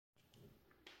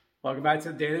Welcome back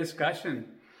to the daily discussion.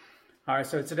 All right,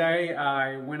 so today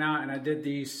I went out and I did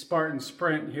the Spartan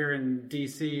Sprint here in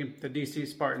DC, the DC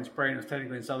Spartan Sprint. It was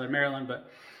technically in Southern Maryland,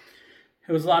 but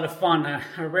it was a lot of fun.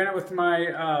 I ran it with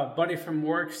my buddy from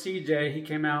work, CJ. He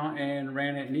came out and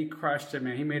ran it and he crushed it,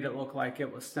 man. He made it look like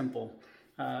it was simple.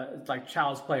 It's like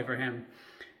child's play for him.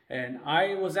 And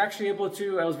I was actually able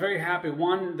to, I was very happy,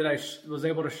 one, that I was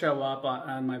able to show up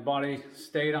and my body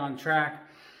stayed on track.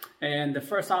 And the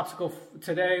first obstacle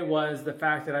today was the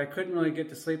fact that I couldn't really get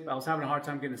to sleep. I was having a hard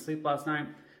time getting to sleep last night.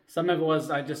 Some of it was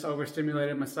I just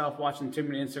overstimulated myself watching too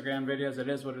many Instagram videos. It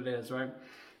is what it is, right?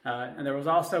 And there was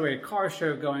also a car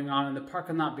show going on in the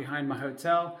parking lot behind my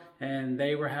hotel, and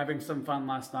they were having some fun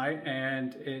last night,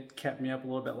 and it kept me up a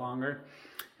little bit longer.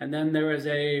 And then there was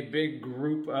a big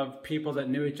group of people that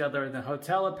knew each other in the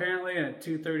hotel apparently, and at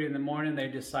 2:30 in the morning they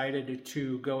decided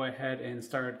to go ahead and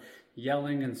start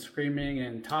yelling and screaming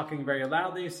and talking very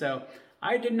loudly. So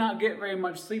I did not get very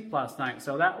much sleep last night.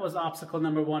 So that was obstacle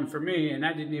number one for me, and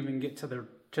I didn't even get to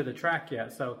the track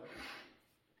yet. So,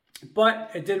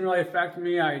 but it didn't really affect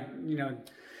me. I,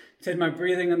 did my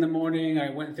breathing in the morning. I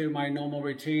went through my normal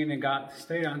routine and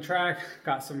stayed on track.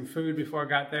 Got some food before I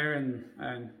got there, and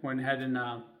went ahead and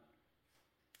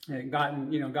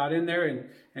got in there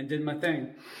and did my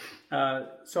thing.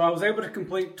 So I was able to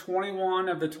complete 21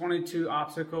 of the 22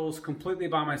 obstacles completely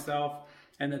by myself,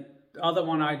 and the other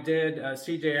one I did,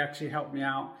 CJ actually helped me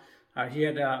out. He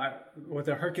had with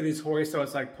a Hercules hoist, so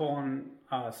it's like pulling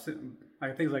I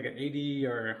think it's like an 80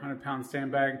 or 100-pound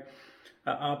sandbag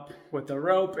up with the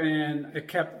rope, and it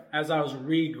kept, as I was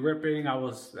re-gripping, it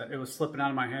was slipping out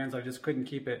of my hands. I just couldn't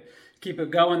keep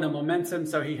it going, the momentum.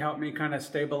 So he helped me kind of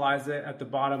stabilize it at the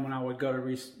bottom when I would go to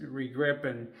re-grip,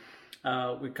 and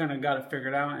we kind of got it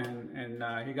figured out, and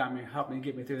he helped me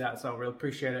get me through that. So I really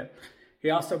appreciate it. He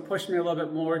also pushed me a little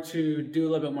bit more to do a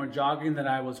little bit more jogging than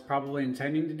I was probably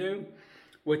intending to do,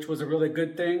 which was a really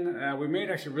good thing. We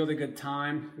made actually really good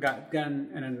time. Got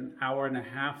done in an hour and a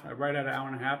half, right at an hour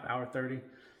and a half, hour 30.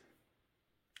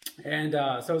 And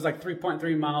so it was like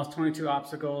 3.3 miles, 22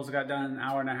 obstacles. Got done in an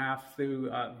hour and a half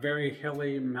through very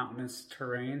hilly, mountainous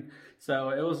terrain.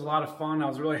 So it was a lot of fun. I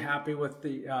was really happy with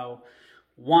the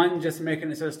one, just making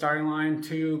it to the starting line.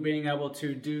 Two, being able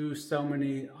to do so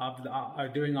many of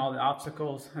doing all the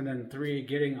obstacles, and then three,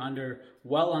 getting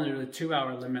well under the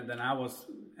 2-hour limit that I was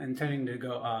intending to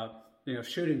go,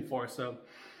 shooting for. So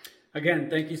again,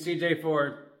 thank you, CJ,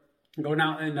 for going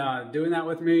out and doing that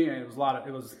with me. It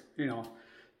was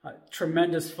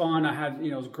tremendous fun. I had,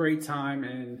 it was a great time,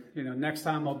 and next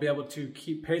time I'll be able to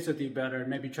keep pace with you better and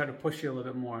maybe try to push you a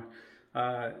little bit more.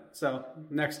 So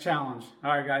next challenge.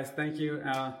 All right, guys, thank you.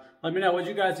 Let me know, what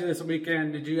did you guys do this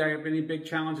weekend? Did you have any big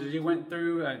challenges you went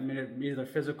through, either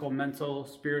physical, mental,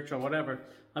 spiritual, whatever?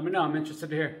 Let me know. I'm interested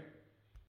to hear.